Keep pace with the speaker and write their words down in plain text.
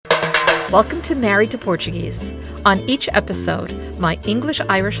Welcome to Married to Portuguese. On each episode, my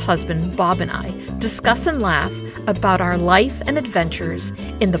English-Irish husband, Bob, and I discuss and laugh about our life and adventures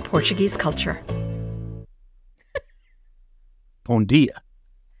in the Portuguese culture. Bom dia.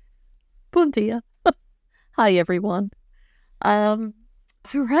 Bom dia. Hi, everyone. Right.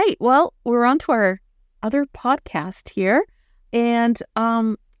 Well, we're on to our other podcast here, and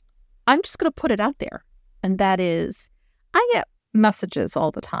I'm just going to put it out there, and that is, I get messages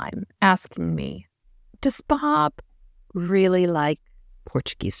all the time asking me, does Bob really like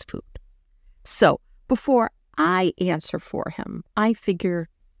Portuguese food? So before I answer for him, I figure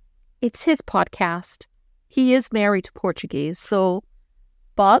it's his podcast. He is married to Portuguese. So,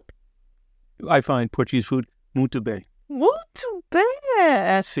 Bob? I find Portuguese food muito bem. Muito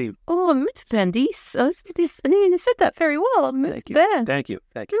bem. Sim. Oh, muito bem. You said that very well. Muito bem. Thank you.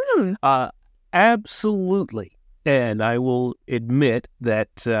 Absolutely. And I will admit that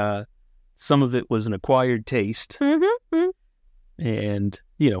some of it was an acquired taste. Mm-hmm. And,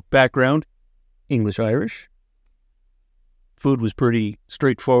 background, English-Irish. Food was pretty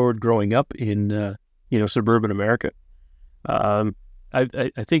straightforward growing up in, suburban America. I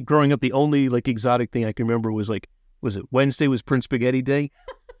think growing up, the only, exotic thing I can remember was, was it Wednesday was Prince Spaghetti Day?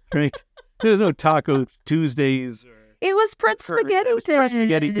 Right? There was no Taco Tuesdays or... It was Prince Spaghetti Day. Prince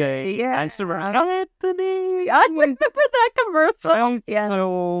Spaghetti Day. Yeah. Anthony. I remember that commercial. Yeah.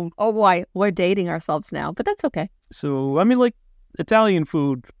 So, oh, boy. We're dating ourselves now, but that's okay. So, Italian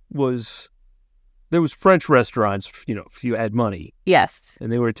food was... There was French restaurants, if you had money. Yes.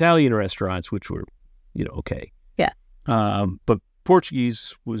 And there were Italian restaurants, which were, okay. Yeah. But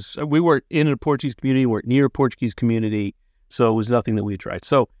Portuguese was... We weren't in a Portuguese community. We weren't near a Portuguese community. So it was nothing that we had tried.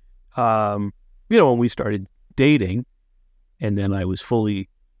 So, when we started dating... And then I was fully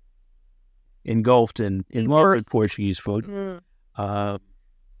engulfed in love with Portuguese food. I'm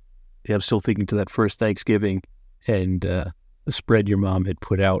still thinking to that first Thanksgiving and the spread your mom had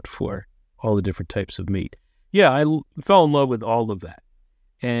put out for all the different types of meat. Yeah, I fell in love with all of that.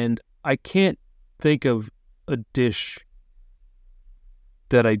 And I can't think of a dish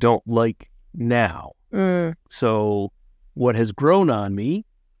that I don't like now. So what has grown on me...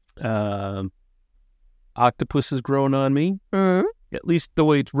 octopus has grown on me. At least the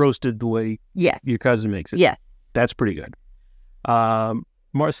way it's roasted, the way your cousin makes it. Yes. That's pretty good.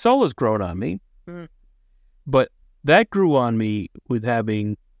 Marcella's grown on me. But that grew on me with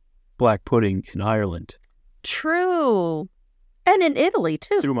having black pudding in Ireland. True. And in Italy,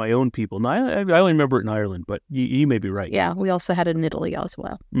 too. Through my own people. Now, I only remember it in Ireland, but you may be right. Yeah, we also had it in Italy as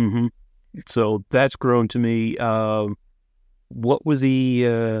well. Mm-hmm. So that's grown to me. What was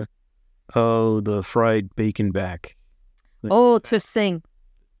the fried bacon back. Oh, to sing.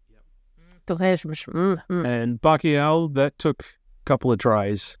 And Bacalhau, that took a couple of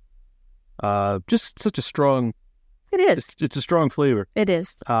tries. Just such a strong... It is. It's a strong flavor. It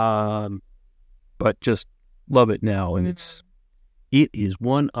is. But just love it now. And it is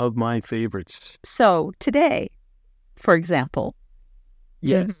one of my favorites. So today, for example.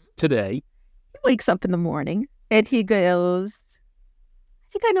 Yeah, today. He wakes up in the morning and he goes...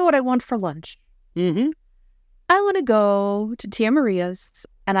 I think I know what I want for lunch. Mm-hmm. I want to go to Tia Maria's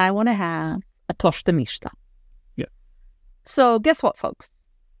and I want to have a tostamista. Yeah. So guess what, folks?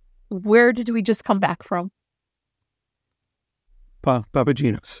 Where did we just come back from?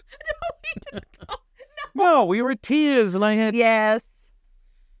 Papagino's. No, we didn't go. No, we were at Tia's and I had... Yes.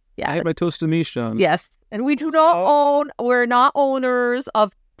 I had my tostamista on. Yes. And we do not we're not owners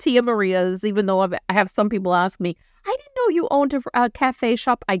of Tia Maria's, even though I have some people ask me, I didn't know you owned a cafe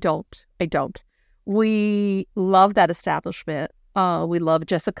shop. I don't. We love that establishment. We love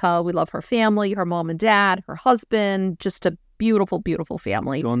Jessica. We love her family, her mom and dad, her husband. Just a beautiful, beautiful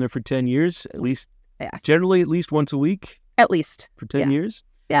family. Going there for 10 years, at least. Yeah. Generally, at least once a week. At least. For 10 years.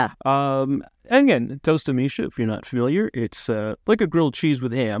 Yeah. And again, tostamista, if you're not familiar, it's like a grilled cheese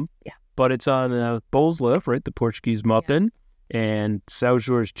with ham. Yeah. But it's on bolslev, right? The Portuguese muffin. Yeah. And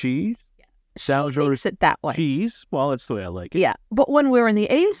Sausage cheese. Makes it that way. Cheese. Well, that's the way I like it. Yeah. But when we're in the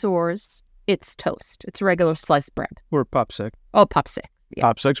Azores, it's toast. It's regular sliced bread. Or popsec. Oh, popsec. Yeah.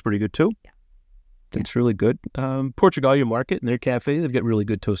 Popsec's pretty good too. Yeah. It's really good. Portugal Market in their cafe, they've got really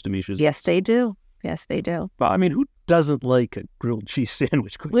good tostamistas. Yes, they do. Yes, they do. But, who doesn't like a grilled cheese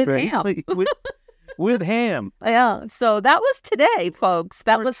sandwich? With ham. with ham. Yeah. So that was today, folks.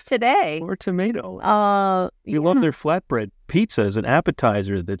 That was today. Or tomato. We love their flatbread pizza as an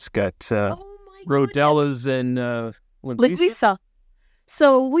appetizer that's got rodellas and linguiça.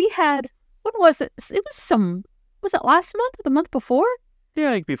 So we had, what was it? It was it last month or the month before?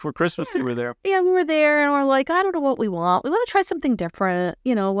 Yeah, like before Christmas we were there. Yeah, we were there and we're like, I don't know what we want. We want to try something different,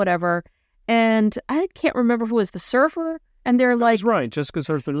 whatever. And I can't remember who was the server. And they're like, It's Ryan, Jessica's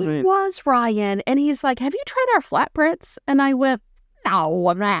husband. it was Ryan. And he's like, have you tried our flatbreads? And I went, no,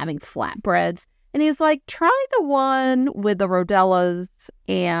 I'm not having flatbreads. And he's like, try the one with the rodellas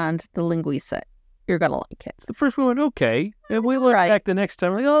and the linguiça. You're going to like it. The first one went okay. And we went back the next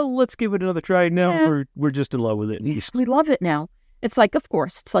time. Like, oh, let's give it another try. Now we're just in love with it. We love it now. It's like, of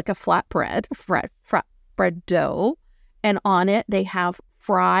course, it's like a flatbread dough. And on it, they have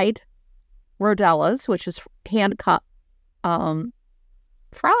fried rodellas, which is hand-cut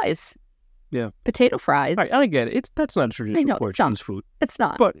fries. Yeah. Potato fries. All right, I get it. That's not a traditional Portuguese food. It's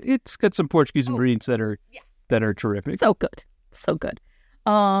not. But it's got some Portuguese ingredients that are terrific. So good. So good.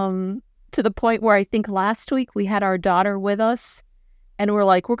 To the point where I think last week we had our daughter with us and we're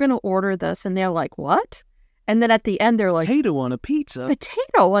like, we're going to order this. And they're like, what? And then at the end, they're like, potato on a pizza.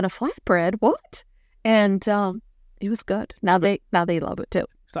 Potato on a flatbread. What? And it was good. Now they love it too.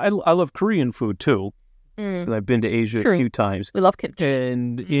 I love Korean food too. I've been to Asia a few times. We love kimchi.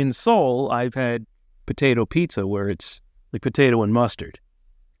 And in Seoul, I've had potato pizza where it's like potato and mustard.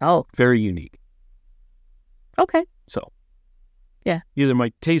 Oh. Very unique. Okay. So. Yeah. Either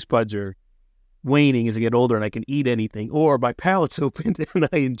my taste buds are waning as I get older and I can eat anything, or my palate's opened and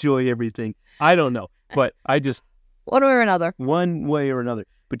I enjoy everything. I don't know. But I just... One way or another. One way or another.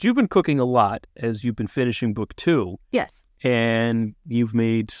 But you've been cooking a lot as you've been finishing book 2. Yes. And you've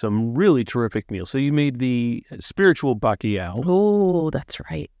made some really terrific meals. So you made the spiritual bacalhau. Oh, that's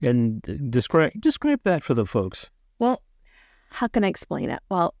right. And describe that for the folks. Well, how can I explain it?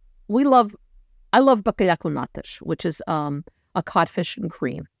 Well, I love bacalhau com natas, which is a codfish and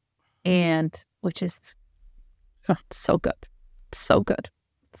cream, and which is so good. So good.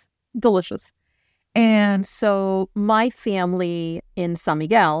 It's delicious. And so my family in San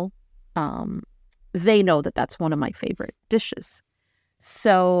Miguel, they know that that's one of my favorite dishes.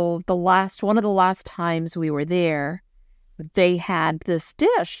 So one of the last times we were there, they had this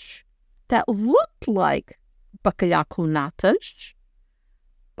dish that looked like bacalhau com natas,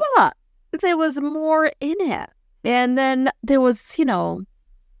 but there was more in it. And then there was,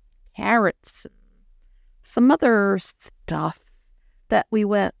 carrots, and some other stuff that we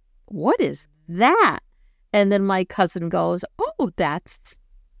went, what is that? And then my cousin goes, oh, that's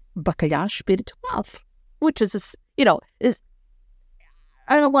bacalhau espiritual, which is,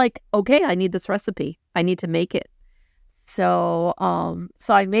 I'm like, okay, I need this recipe. I need to make it. So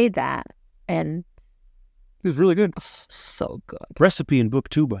I made that, and it was really good. So good. Recipe in book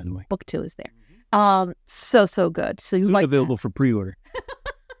 2, by the way. Book 2 is there. So good. So you like available for pre-order.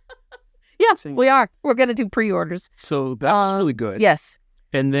 Yeah, we are. We're going to do pre-orders. So that was really good. Yes.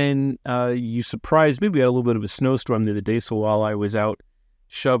 And then you surprised me. We had a little bit of a snowstorm the other day. So while I was out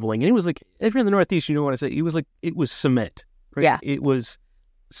shoveling, and it was like, if you're in the Northeast, you know what I say. It was cement. Right? Yeah. It was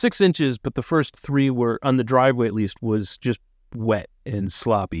 6 inches, but the first 3 were, on the driveway at least, was just wet and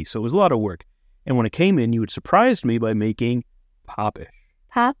sloppy. So it was a lot of work. And when it came in, you had surprised me by making papish.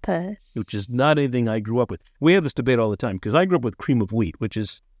 Papish. Which is not anything I grew up with. We have this debate all the time, because I grew up with cream of wheat, which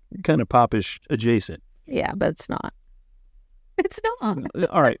is kind of papish adjacent. Yeah, but it's not. It's not.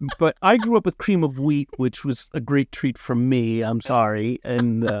 All right, but I grew up with cream of wheat, which was a great treat for me. I'm sorry,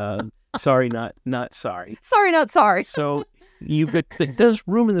 and sorry, not sorry. Sorry, not sorry. So there's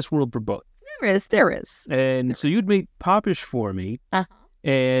room in this world for both. There is. And so you'd made papish for me,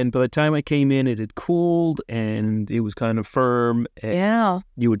 and by the time I came in, it had cooled, and it was kind of firm. And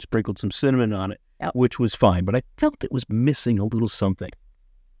you had sprinkled some cinnamon on it, which was fine, but I felt it was missing a little something.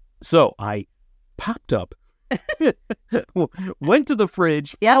 So I popped up, went to the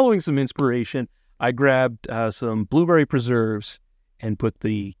fridge, following some inspiration. I grabbed some blueberry preserves and put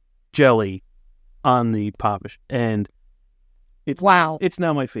the jelly on the papish. And it's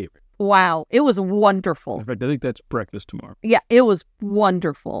now my favorite. Wow. It was wonderful. In fact, I think that's breakfast tomorrow. Yeah, it was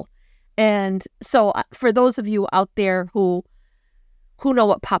wonderful. And so for those of you out there who know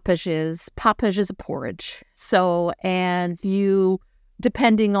what papish is a porridge. So, and you...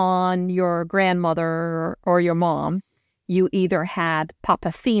 depending on your grandmother or your mom, you either had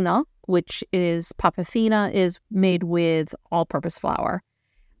papafina, which is made with all-purpose flour.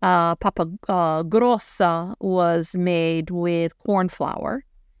 Papa grossa was made with corn flour,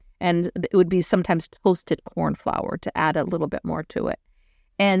 and it would be sometimes toasted corn flour to add a little bit more to it.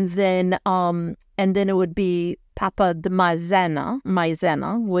 And then it would be papa de maizena,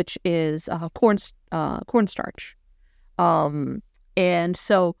 which is cornstarch. And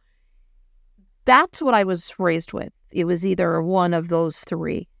so that's what I was raised with. It was either one of those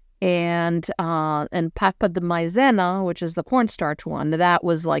 3. And papa de maizena, which is the cornstarch one, that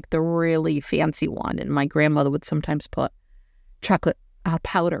was like the really fancy one. And my grandmother would sometimes put chocolate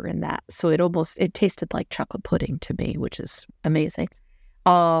powder in that. So it tasted like chocolate pudding to me, which is amazing.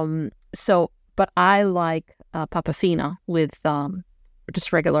 But I like papa fina with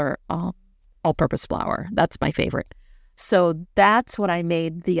just regular all-purpose flour. That's my favorite. So that's what I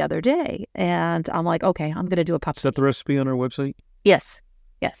made the other day. And I'm like, okay, I'm going to do a papa. Is that the recipe on our website? Yes.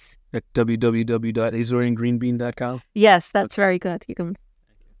 At www.azoriangreenbean.com? Yes, that's very good. You can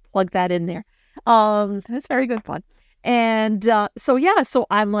plug that in there. That's very good fun. And so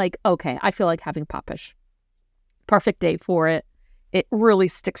I'm like, okay, I feel like having papish. Perfect day for it. It really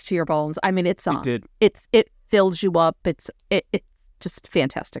sticks to your bones. I mean, it fills you up. It's just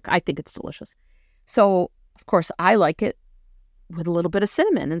fantastic. I think it's delicious. So of course I like it with a little bit of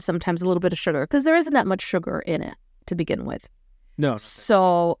cinnamon and sometimes a little bit of sugar because there isn't that much sugar in it to begin with. No.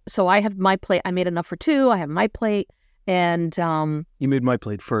 So I have my plate. I made enough for two. I have my plate, and you made my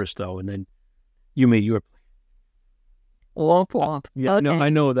plate first though, and then you made your plate. Yeah, okay. No, I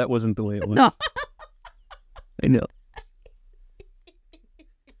know that wasn't the way it went. No. I know.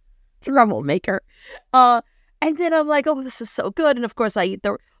 Troublemaker. And then I'm like, oh, this is so good. And of course, I eat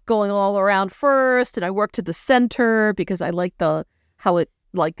the going all around first, and I work to the center because I like I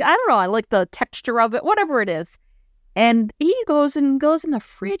like the texture of it, whatever it is. And he goes in the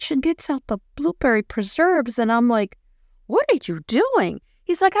fridge and gets out the blueberry preserves, and I'm like, what are you doing?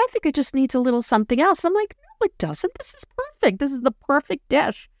 He's like, I think it just needs a little something else. And I'm like, no, it doesn't. This is perfect. This is the perfect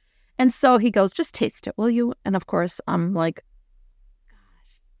dish. And so he goes, just taste it, will you? And of course, I'm like, gosh,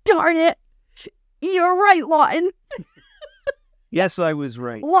 darn it. You're right, Lawton. Yes, I was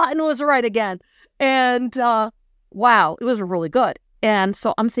right. Lawton was right again. And wow, it was really good. And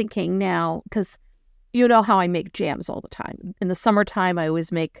so I'm thinking now, because you know how I make jams all the time. In the summertime, I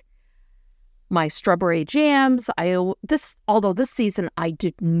always make my strawberry jams. Although this season I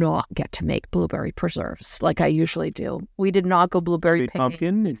did not get to make blueberry preserves like I usually do. We did not go blueberry picking.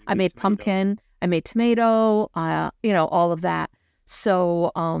 Pumpkin. I made pumpkin. I made tomato. All of that.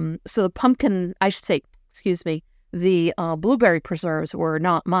 So the pumpkin, I should say, excuse me, the blueberry preserves were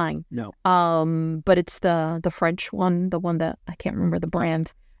not mine. No. But it's the French one, the one that I can't remember the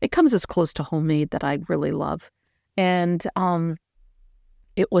brand. It comes as close to homemade that I really love, and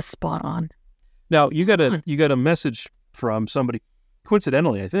it was spot on. Now you got a message from somebody,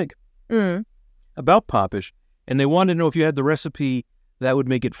 coincidentally, I think, about popish, and they wanted to know if you had the recipe that would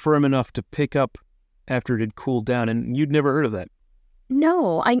make it firm enough to pick up after it had cooled down, and you'd never heard of that.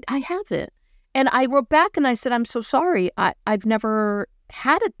 No, I haven't. And I wrote back and I said, I'm so sorry. I've never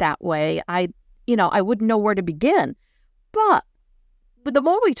had it that way. I wouldn't know where to begin. But the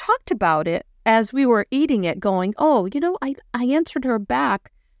more we talked about it as we were eating it, going, oh, I answered her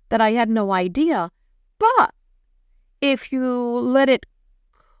back that I had no idea. But if you let it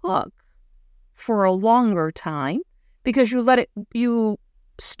cook for a longer time, because you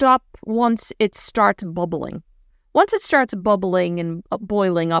stop once it starts bubbling. Once it starts bubbling and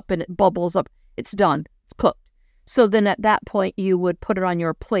boiling up and it bubbles up, it's done. It's cooked. So then at that point, you would put it on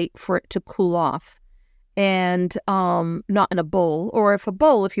your plate for it to cool off. And not in a bowl. Or if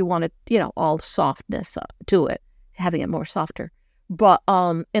you wanted, all softness to it, having it more softer. But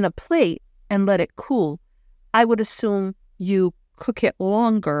in a plate and let it cool, I would assume you cook it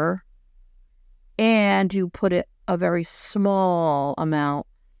longer and you put it a very small amount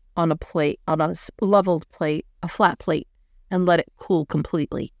on a plate, on a leveled plate, a flat plate, and let it cool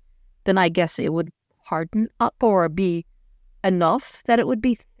completely. Then I guess it would harden up or be enough that it would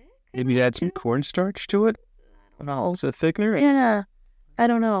be thick. Maybe add some cornstarch to it? I don't know. It's a thickener? Yeah. I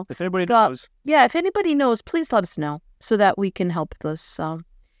don't know. If anybody knows. Yeah, if anybody knows, please let us know so that we can help this.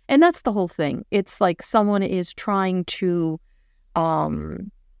 And that's the whole thing. It's like someone is trying to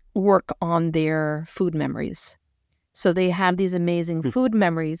work on their food memories. So they have these amazing food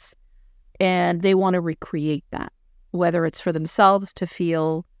memories and they want to recreate that, whether it's for themselves to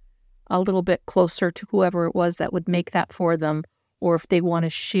feel a little bit closer to whoever it was that would make that for them, or if they want to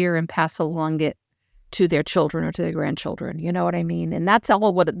share and pass along it to their children or to their grandchildren. You know what I mean? And that's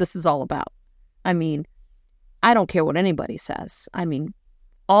all what this is all about. I mean, I don't care what anybody says. I mean,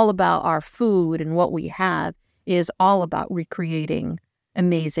 all about our food and what we have is all about recreating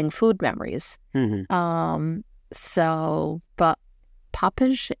amazing food memories. Mm-hmm. But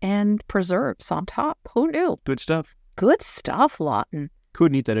poppage and preserves on top. Who knew? Good stuff. Good stuff, Lawton.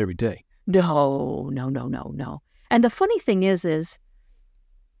 Couldn't eat that every day. No. And the funny thing is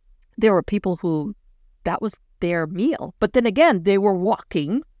there were people who that was their meal. But then again, they were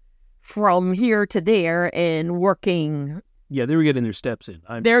walking from here to there and working. Yeah, they were getting their steps in.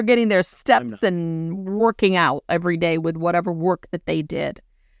 They're getting their steps and working out every day with whatever work that they did.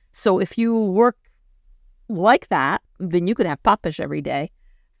 So if you work like that, then you could have papas every day.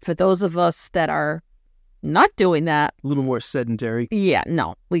 For those of us that are not doing that, A little more sedentary. yeah,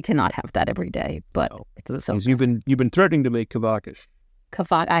 no, we cannot have that every day. But No. it's so You've been threatening to make cavacas.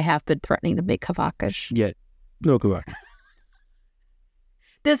 I have been threatening to make cavacas. Yet, no cavacas.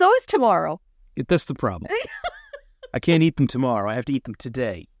 There's always tomorrow. That's the problem. I can't eat them tomorrow. I have to eat them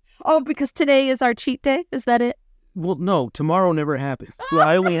today. Oh, because today is our cheat day? Is that it? Well, no, tomorrow never happens. Well,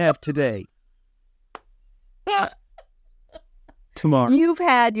 I only have today. Tomorrow. You've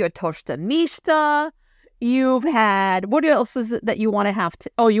had your tostamista. You've had, what else is it that you want to have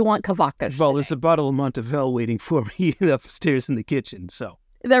to, oh, you want cavacas Well, today. there's a bottle of Montevel waiting for me upstairs in the kitchen, so.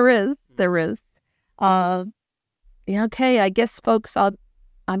 There is. Yeah, okay, I guess, folks, I'm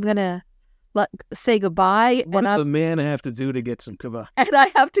going to say goodbye. What does a man have to do to get some cavacas? And I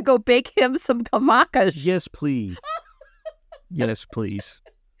have to go bake him some cavacas. Yes, please. Yes, please.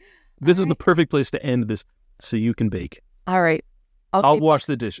 This is the perfect place to end this so you can bake. All right. Okay. I'll wash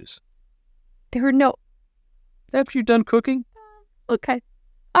the dishes. There are no, After you're done cooking? okay.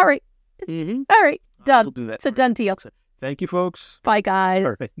 All right. Mm-hmm. All right. Done. We'll do that. It's a done deal. Thank you, folks. Bye, guys.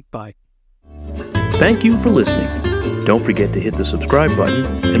 All right. Bye. Thank you for listening. Don't forget to hit the subscribe button,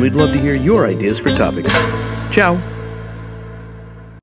 and we'd love to hear your ideas for topics. Ciao.